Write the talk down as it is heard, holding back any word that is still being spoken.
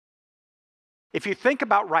If you think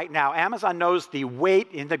about right now, Amazon knows the weight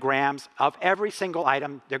in the grams of every single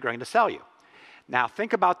item they're going to sell you. Now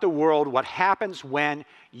think about the world, what happens when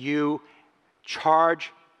you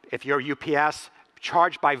charge, if you're UPS,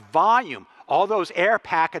 charge by volume. All those air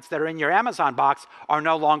packets that are in your Amazon box are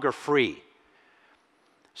no longer free.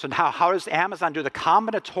 So now how does Amazon do the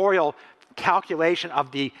combinatorial calculation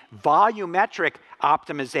of the volumetric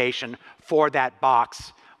optimization for that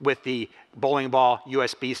box with the bowling ball,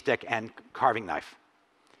 USB stick, and carving knife?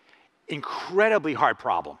 Incredibly hard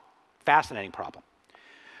problem, fascinating problem.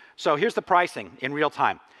 So here's the pricing in real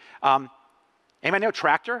time. Anybody know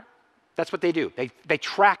Tractor? That's what they do. They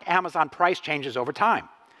track Amazon price changes over time.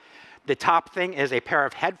 The top thing is a pair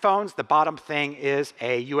of headphones. The bottom thing is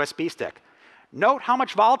a USB stick. Note how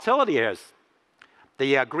much volatility it is.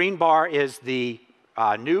 The green bar is the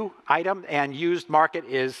new item, and used market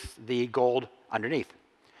is the gold underneath.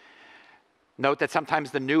 Note that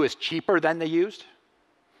sometimes the new is cheaper than the used.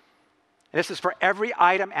 And this is for every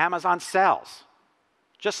item Amazon sells.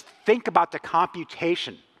 Just think about the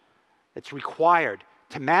computation that's required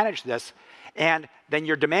to manage this, and then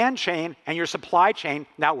your demand chain and your supply chain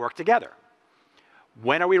now work together.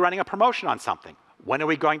 When are we running a promotion on something? When are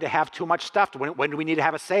we going to have too much stuff? When do we need to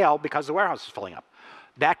have a sale because the warehouse is filling up?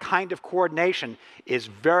 That kind of coordination is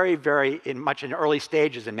very, very much in early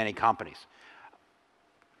stages in many companies.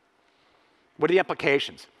 What are the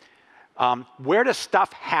implications? Where does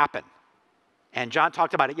stuff happen? And John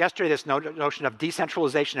talked about it yesterday, this notion of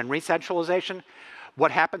decentralization and re-centralization. What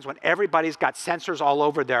happens when everybody's got sensors all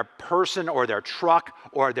over their person or their truck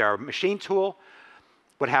or their machine tool?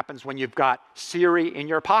 What happens when you've got Siri in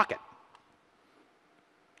your pocket?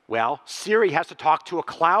 Well, Siri has to talk to a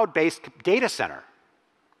cloud-based data center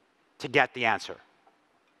to get the answer.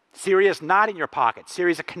 Siri is not in your pocket.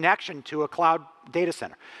 Siri is a connection to a cloud data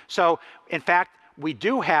center. So, in fact, we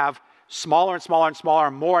do have smaller and smaller and smaller,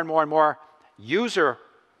 more and more and more user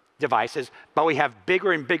devices, but we have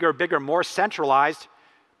bigger and bigger, more centralized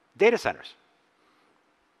data centers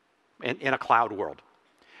in a cloud world.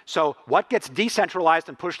 So what gets decentralized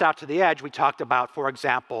and pushed out to the edge? We talked about, for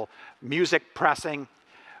example, music pressing.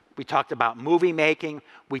 We talked about movie making.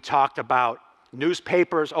 We talked about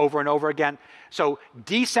newspapers over and over again. So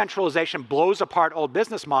decentralization blows apart old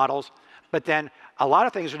business models, but then a lot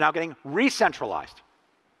of things are now getting re-centralized.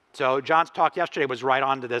 So John's talk yesterday was right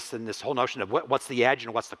on to this, and this whole notion of what's the edge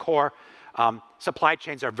and what's the core. Supply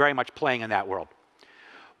chains are very much playing in that world.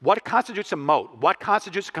 What constitutes a moat? What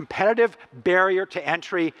constitutes a competitive barrier to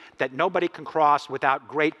entry that nobody can cross without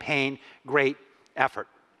great pain, great effort?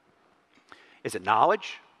 Is it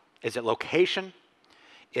knowledge? Is it location?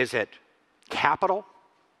 Is it capital?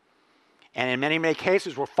 And in many, many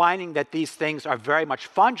cases, we're finding that these things are very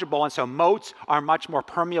much fungible, and so moats are much more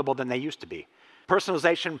permeable than they used to be.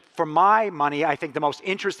 Personalization, for my money, I think the most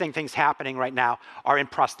interesting things happening right now are in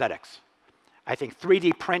prosthetics. I think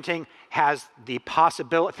 3D printing has the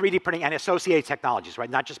possibility, 3D printing and associated technologies, right,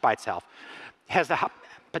 not just by itself, has the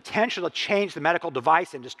potential to change the medical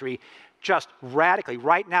device industry just radically.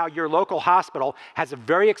 Right now, your local hospital has a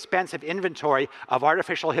very expensive inventory of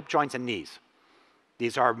artificial hip joints and knees.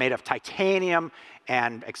 These are made of titanium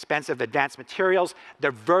and expensive advanced materials.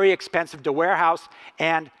 They're very expensive to warehouse,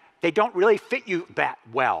 and they don't really fit you that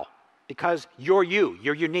well because you're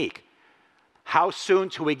unique. How soon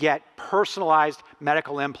till we get personalized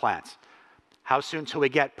medical implants? How soon till we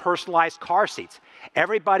get personalized car seats?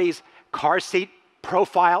 Everybody's car seat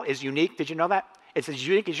profile is unique. Did you know that? It's as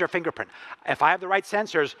unique as your fingerprint. If I have the right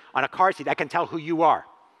sensors on a car seat, I can tell who you are.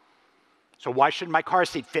 So why shouldn't my car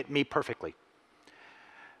seat fit me perfectly?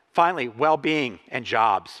 Finally, well-being and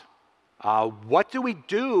jobs. What do we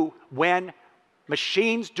do when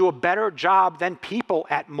machines do a better job than people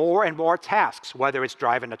at more and more tasks, whether it's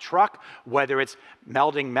driving a truck, whether it's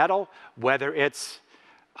melding metal, whether it's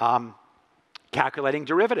calculating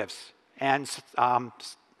derivatives and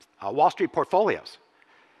Wall Street portfolios.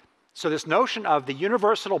 So this notion of the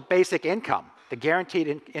universal basic income, the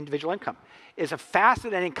guaranteed individual income, is a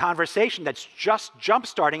fascinating conversation that's just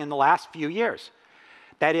jump-starting in the last few years.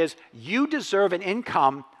 That is, you deserve an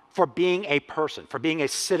income for being a person, for being a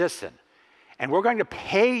citizen. And we're going to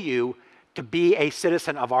pay you to be a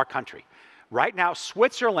citizen of our country. Right now,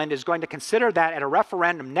 Switzerland is going to consider that at a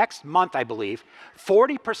referendum next month, I believe.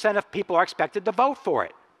 40% of people are expected to vote for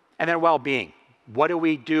it. And then well-being. What do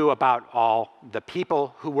we do about all the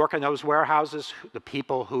people who work in those warehouses, the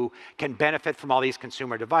people who can benefit from all these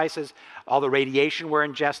consumer devices, all the radiation we're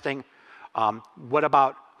ingesting? What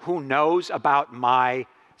about who knows about my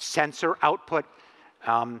sensor output?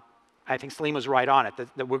 I I think Salim was right on it,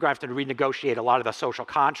 that we're going to have to renegotiate a lot of the social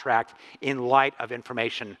contract in light of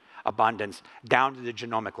information abundance down to the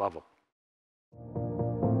genomic level.